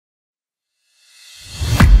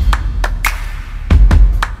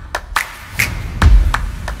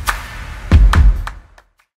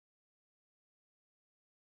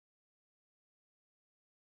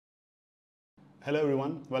Hello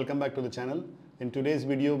everyone, welcome back to the channel. In today's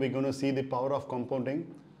video, we're going to see the power of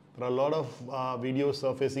compounding. There are a lot of videos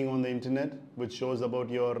surfacing on the internet which shows about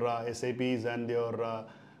your SAPs and your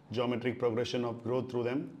geometric progression of growth through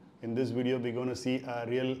them. In this video, we're going to see a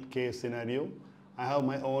real case scenario. I have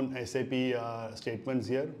my own SAP statements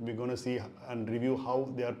here. We're going to see and review how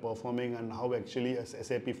they are performing and how actually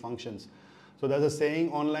SAP functions. So there's a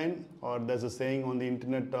saying online, or there's a saying on the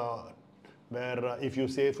internet where if you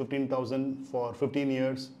say 15,000 for 15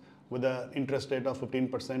 years with an interest rate of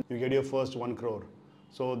 15%, you get your first 1 crore.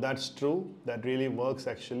 So that's true, that really works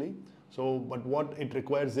actually. So, but what it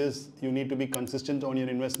requires is you need to be consistent on your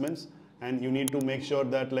investments, and you need to make sure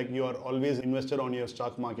that like you are always invested on your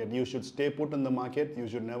stock market. You should stay put in the market, you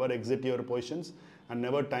should never exit your positions and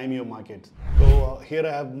never time your markets. So here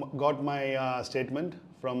I have got my statement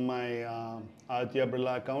from my Aditya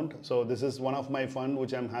Birla account. So this is one of my fund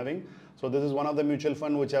which I'm having. So this is one of the mutual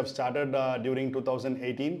fund which I've started during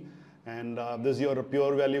 2018, and this is your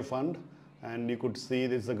pure value fund, and you could see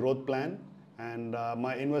this is a growth plan, and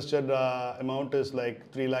my invested amount is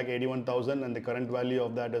like 3,81,000, and the current value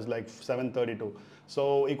of that is like 732.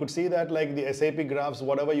 So you could see that like the SAP graphs,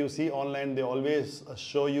 whatever you see online, they always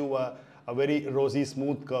show you a very rosy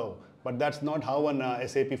smooth curve, but that's not how an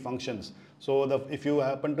SAP functions. So if you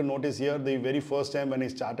happen to notice here, the very first time when I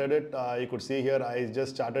started it, you could see here I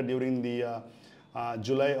just started during the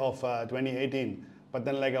July of 2018. But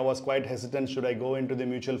then like I was quite hesitant, should I go into the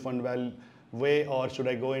mutual fund way, or should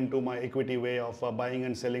I go into my equity way of buying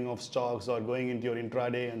and selling of stocks, or going into your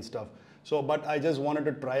intraday and stuff. So but I just wanted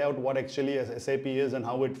to try out what actually SAP is and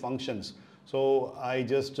how it functions. So I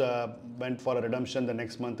just went for a redemption the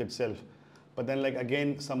next month itself. But then like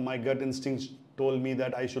again, my gut instincts told me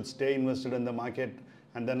that I should stay invested in the market,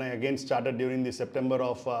 and then I again started during the September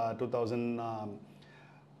of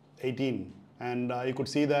 2018, and you could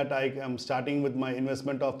see that I am starting with my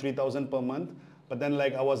investment of 3,000 per month. But then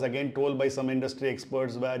like I was again told by some industry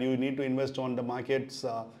experts where you need to invest on the markets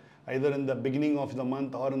either in the beginning of the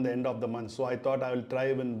month or in the end of the month. So I thought I will try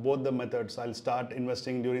in both the methods. I'll start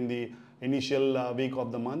investing during the initial week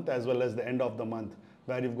of the month as well as the end of the month,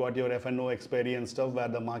 where you've got your F&O expiry and stuff, where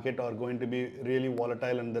the market are going to be really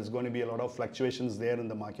volatile and there's going to be a lot of fluctuations there in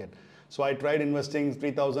the market. So I tried investing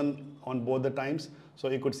 3,000 on both the times. So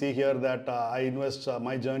you could see here that I invest,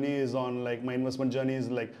 my journey is on like, my investment journey is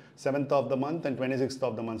like 7th of the month and 26th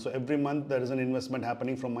of the month. So every month there is an investment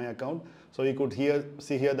happening from my account. So you could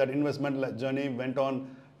see here that investment journey went on,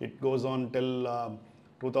 it goes on till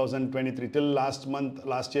 2023, till last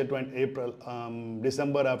year, April,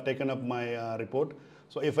 December, I've taken up my report.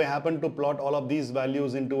 So if I happen to plot all of these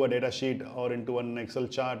values into a data sheet or into an Excel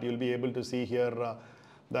chart, you'll be able to see here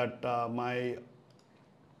that my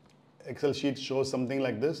Excel sheet shows something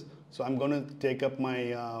like this. So I'm going to take up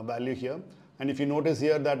my value here. And if you notice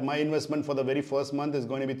here that my investment for the very first month is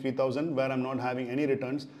going to be 3,000, where I'm not having any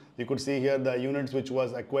returns. You could see here the units which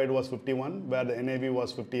was acquired was 51, where the NAV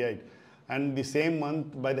was 58. And the same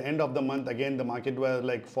month, by the end of the month, again, the market was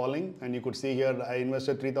like falling. And you could see here, I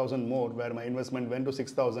invested 3,000 more, where my investment went to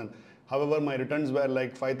 6,000. However, my returns were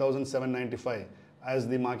like 5,795. As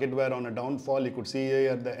the market were on a downfall, you could see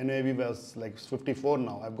here the NAV was like 54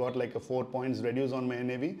 now. I've got like a 4 points reduced on my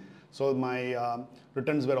NAV. So my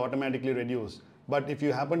returns were automatically reduced. But if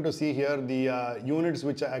you happen to see here, the units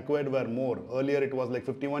which I acquired were more. Earlier, it was like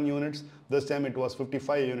 51 units. This time, it was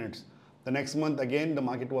 55 units. The next month, again, the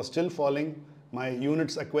market was still falling. My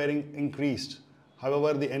units acquiring increased.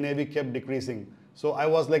 However, the NAV kept decreasing. So I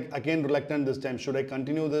was like, again, reluctant this time. Should I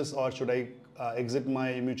continue this, or should I exit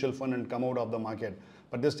my mutual fund and come out of the market?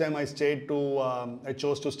 But this time I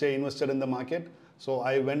chose to stay invested in the market. So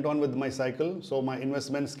I went on with my cycle. So my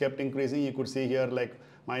investments kept increasing. You could see here, like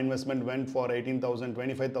my investment went for 18,000,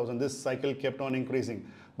 25,000. This cycle kept on increasing.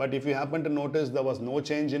 But if you happen to notice, there was no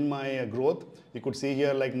change in my growth. You could see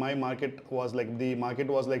here, like my market was like, the market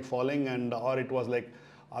was like falling, and or it was like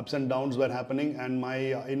ups and downs were happening, and my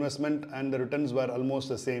investment and the returns were almost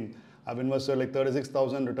the same. I've invested like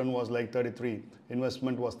 36,000, return was like 33.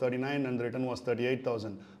 Investment was 39 and the return was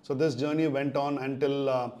 38,000. So this journey went on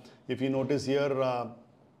until, if you notice here,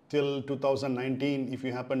 till 2019, if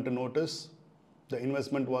you happen to notice, the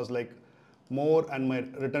investment was like more and my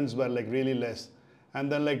returns were like really less. And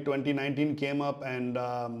then like 2019 came up, and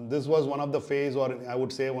this was one of the phase, or I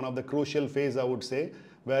would say one of the crucial phase, I would say,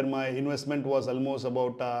 where my investment was almost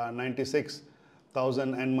about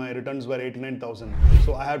 96,000 and my returns were 89,000.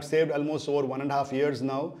 So I had saved almost over 1.5 years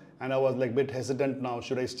now, and I was like a bit hesitant now.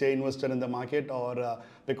 Should I stay invested in the market, or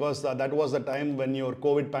because that was the time when your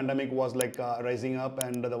COVID pandemic was like rising up,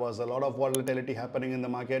 and there was a lot of volatility happening in the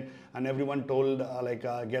market, and everyone told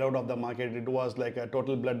get out of the market. It was like a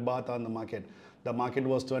total bloodbath on the market. The market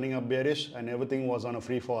was turning up bearish and everything was on a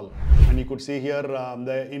free fall. And you could see here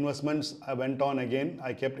the investments went on again.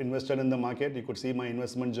 I kept invested in the market. You could see my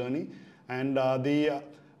investment journey, and the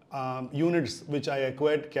units which I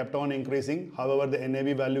acquired kept on increasing. However, the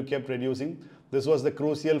NAV value kept reducing. This was the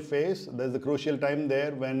crucial phase. There's the crucial time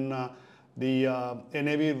there when the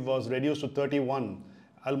NAV was reduced to 31,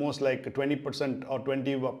 almost like 20% or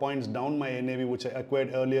 20 points down my NAV, which I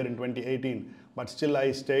acquired earlier in 2018. But still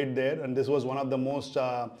I stayed there, and this was one of the most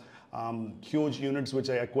huge units which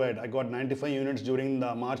I acquired. I got 95 units during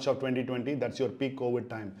the March of 2020. That's your peak COVID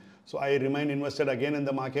time. So I remained invested again in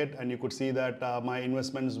the market, and you could see that my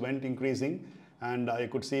investments went increasing, and you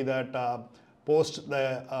could see that post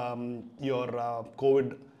the your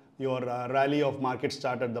COVID, your rally of market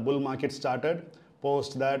started, the bull market started.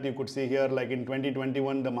 Post that, you could see here like in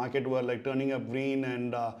 2021 the market were like turning up green,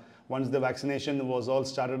 and once the vaccination was all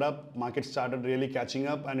started up, market started really catching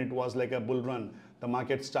up, and it was like a bull run. The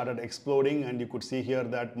market started exploding, and you could see here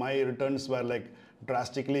that my returns were like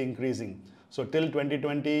drastically increasing. So till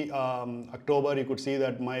 2020 October, you could see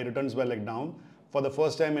that my returns were like down. For the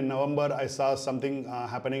first time in November, I saw something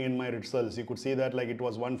happening in my results. You could see that like it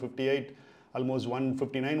was 158, almost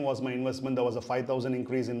 159 was my investment. There was a 5,000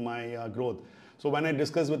 increase in my growth. So when I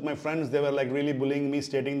discussed with my friends, they were like really bullying me,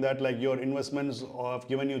 stating that like your investments have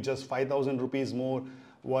given you just 5,000 rupees more,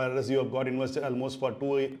 whereas you have got invested almost for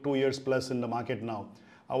two years plus in the market now.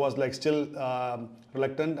 I was like still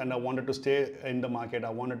reluctant, and I wanted to stay in the market. I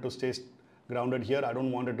wanted to stay grounded here. I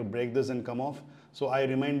don't wanted to break this and come off. So I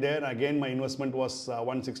remained there. Again, my investment was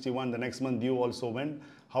 161. The next month due also went.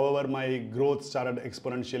 However, my growth started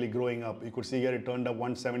exponentially growing up. You could see here it turned up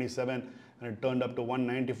 177, and it turned up to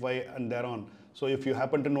 195 and thereon. So if you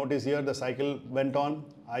happen to notice here, the cycle went on.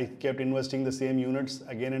 I kept investing the same units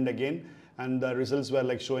again and again, and the results were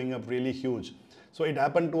like showing up really huge. So it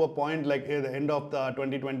happened to a point like at the end of the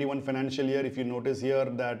 2021 financial year. If you notice here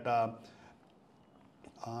that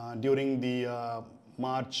during the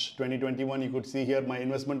March 2021, you could see here my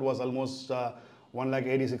investment was almost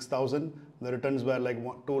 1,86,000. The returns were like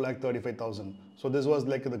 2,35,000. So this was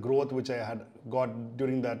like the growth which I had got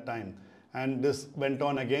during that time. And this went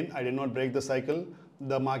on again. I did not break the cycle.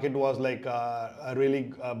 The market was like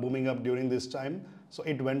really booming up during this time. So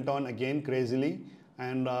it went on again crazily,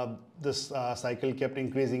 and this cycle kept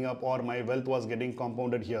increasing up, or my wealth was getting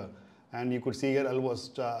compounded here. And you could see here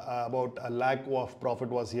almost about a lakh of profit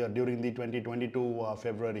was here during the 2022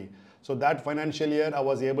 February. So that financial year I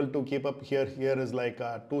was able to keep up here. Here is like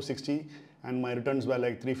 260, and my returns were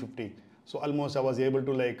like 350. So almost I was able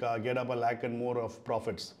to like get up a lakh and more of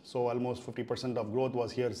profits. So almost 50% of growth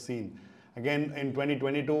was here seen. Again in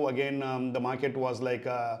 2022, again the market was like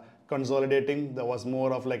consolidating. There was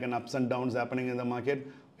more of like an ups and downs happening in the market.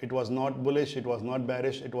 It was not bullish, it was not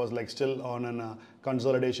bearish, it was like still on a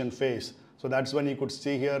consolidation phase. So that's when you could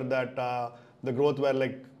see here that the growth were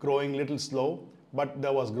like growing little slow, but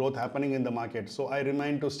there was growth happening in the market. So I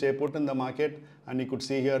remained to stay put in the market, and you could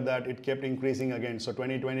see here that it kept increasing again. So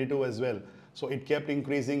 2022 as well. So it kept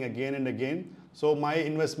increasing again and again. So my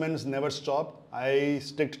investments never stopped. I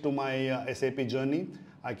stuck to my SAP journey.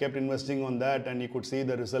 I kept investing on that, and you could see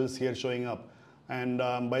the results here showing up. And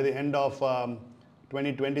by the end of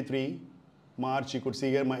 2023 March, you could see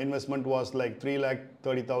here my investment was like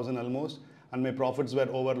 3,30,000 almost, and my profits were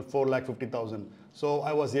over 4,50,000. So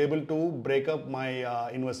I was able to break up my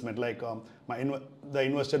investment, like the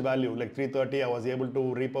invested value, like 330. I was able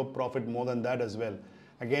to reap up profit more than that as well.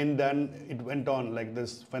 Again, then it went on like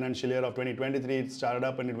this financial year of 2023. It started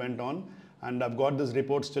up and it went on, and I've got this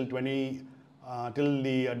report till till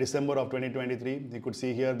the December of 2023. You could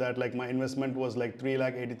see here that like my investment was like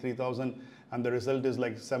 3,83,000, and the result is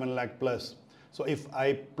like 7 lakh plus. So if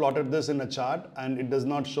I plotted this in a chart, and it does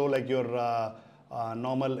not show like your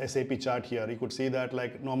normal SAP chart here. You could see that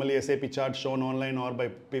like normally SAP chart shown online or by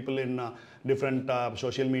people in different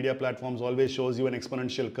social media platforms always shows you an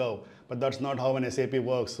exponential curve, but that's not how an SAP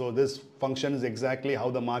works. So this functions exactly how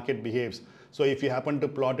the market behaves. So if you happen to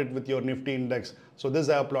plot it with your Nifty index, so this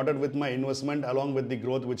I have plotted with my investment along with the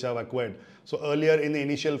growth which I have acquired. So earlier in the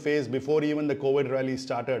initial phase, before even the COVID rally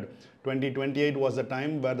started, 2028 was the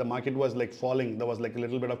time where the market was like falling. There was like a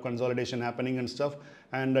little bit of consolidation happening and stuff.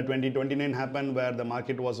 And 2029 happened where the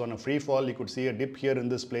market was on a free fall. You could see a dip here in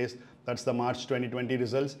this place. That's the March 2020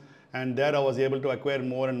 results. And there I was able to acquire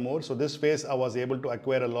more and more. So this phase I was able to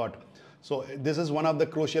acquire a lot. So this is one of the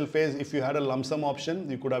crucial phase. If you had a lump sum option,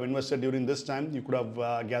 you could have invested during this time. You could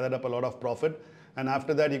have gathered up a lot of profit. And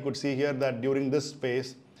after that, you could see here that during this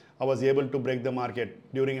phase, I was able to break the market.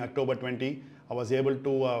 During October 20, I was able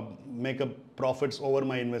to make up profits over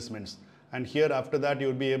my investments. And here after that, you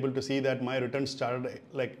would be able to see that my returns started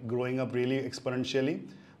like growing up really exponentially.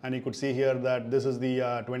 And you could see here that this is the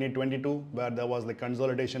 2022 where there was the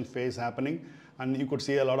consolidation phase happening. And you could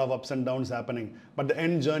see a lot of ups and downs happening. But the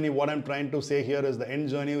end journey, what I'm trying to say here is the end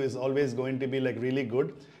journey is always going to be like really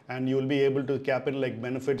good, and you will be able to cap in like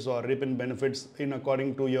benefits or reap in benefits in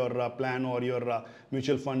according to your plan or your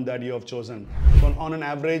mutual fund that you have chosen. So on an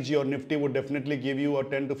average, your Nifty would definitely give you a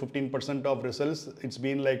 10 to 15% of results. It's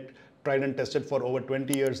been like tried and tested for over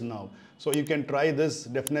 20 years now. So you can try this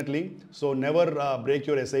definitely. So never break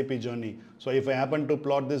your SIP journey. So if I happen to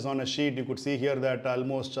plot this on a sheet, you could see here that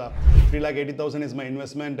almost 3,80,000 is my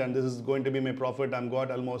investment, and this is going to be my profit. I've got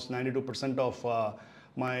almost 92% of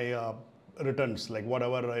my returns, like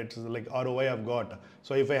whatever it's like ROI I've got.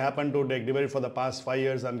 So if I happen to like divide it for the past 5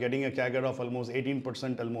 years, I'm getting a CAGR of almost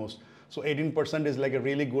 18% almost. So 18% is like a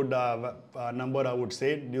really good number, I would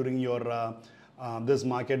say, during your this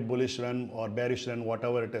market bullish run or bearish run,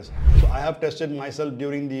 whatever it is. So I have tested myself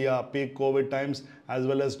during the peak COVID times as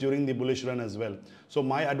well as during the bullish run as well. So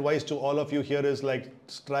my advice to all of you here is like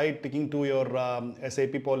try sticking to your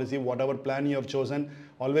SIP policy, whatever plan you have chosen.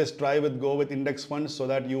 Always try go with index funds so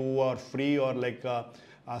that you are free or like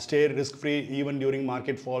stay risk free even during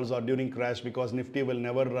market falls or during crash, because Nifty will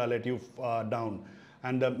never let you down.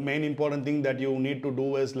 And the main important thing that you need to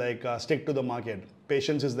do is like stick to the market.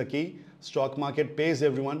 Patience is the key. Stock market pays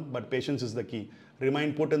everyone, but patience is the key.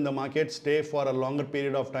 Remain put in the market, stay for a longer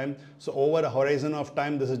period of time. So over a horizon of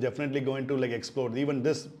time, this is definitely going to like explode. Even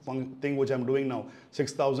this thing which I'm doing now,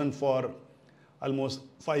 6,000 for almost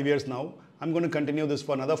 5 years now. I'm going to continue this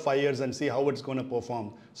for another 5 years and see how it's going to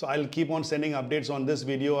perform. So I'll keep on sending updates on this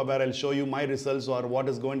video where I'll show you my results or what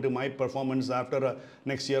is going to my performance after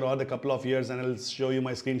next year or the couple of years, and I'll show you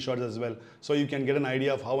my screenshots as well. So you can get an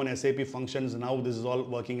idea of how an SAP functions and how this is all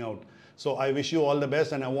working out. So I wish you all the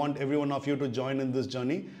best, and I want every one of you to join in this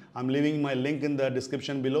journey. I'm leaving my link in the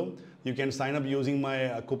description below. You can sign up using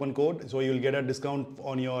my coupon code, so you'll get a discount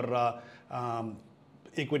on your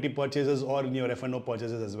equity purchases or in your F&O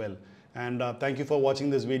purchases as well. And thank you for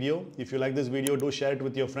watching this video. If you like this video, do share it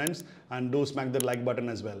with your friends and do smack the like button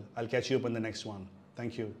as well. I'll catch you up in the next one.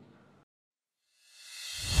 Thank you.